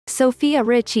Sofia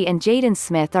Richie and Jaden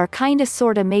Smith are kinda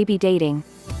sorta maybe dating.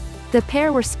 The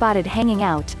pair were spotted hanging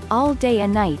out, all day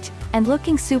and night, and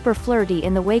looking super flirty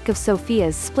in the wake of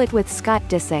Sofia's split with Scott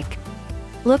Disick.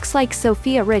 Looks like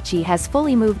Sofia Richie has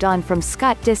fully moved on from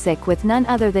Scott Disick with none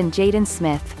other than Jaden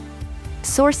Smith.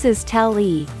 Sources tell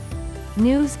E!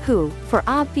 News, who, for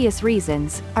obvious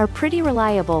reasons, are pretty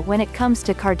reliable when it comes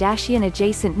to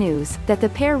Kardashian-adjacent news, that the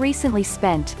pair recently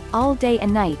spent, all day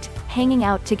and night, hanging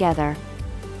out together.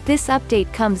 This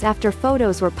update comes after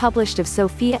photos were published of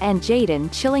Sofia and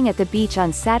Jaden chilling at the beach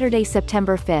on Saturday,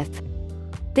 September 5th.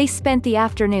 They spent the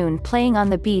afternoon playing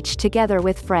on the beach together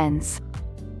with friends.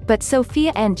 But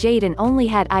Sofia and Jaden only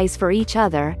had eyes for each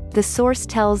other, the source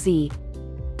tells E!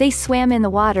 They swam in the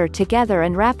water together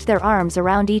and wrapped their arms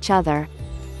around each other.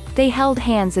 They held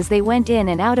hands as they went in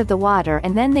and out of the water,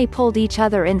 and then they pulled each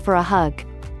other in for a hug.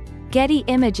 Getty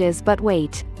Images. But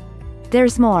wait.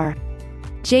 There's more.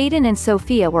 Jaden and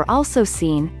Sofia were also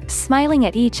seen, smiling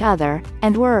at each other,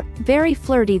 and were very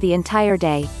flirty the entire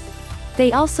day.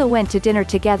 They also went to dinner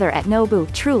together at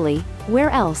Nobu, truly,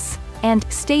 where else? And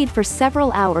stayed for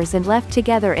several hours and left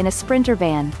together in a Sprinter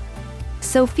van.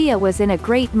 Sofia was in a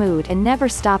great mood and never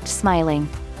stopped smiling.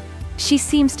 She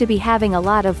seems to be having a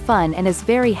lot of fun and is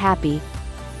very happy.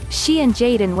 She and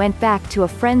Jaden went back to a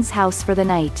friend's house for the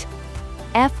night.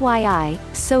 FYI,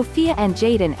 Sofia and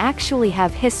Jaden actually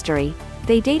have history.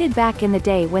 They dated back in the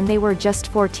day when they were just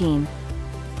 14.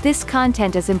 This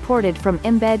content is imported from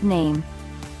Embed Name.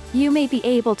 You may be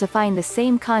able to find the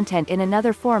same content in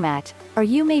another format, or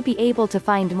you may be able to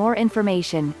find more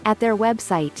information at their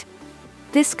website.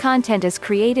 This content is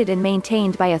created and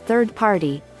maintained by a third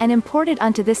party, and imported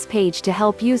onto this page to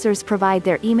help users provide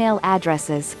their email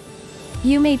addresses.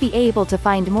 You may be able to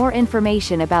find more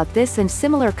information about this and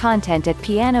similar content at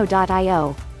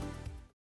piano.io.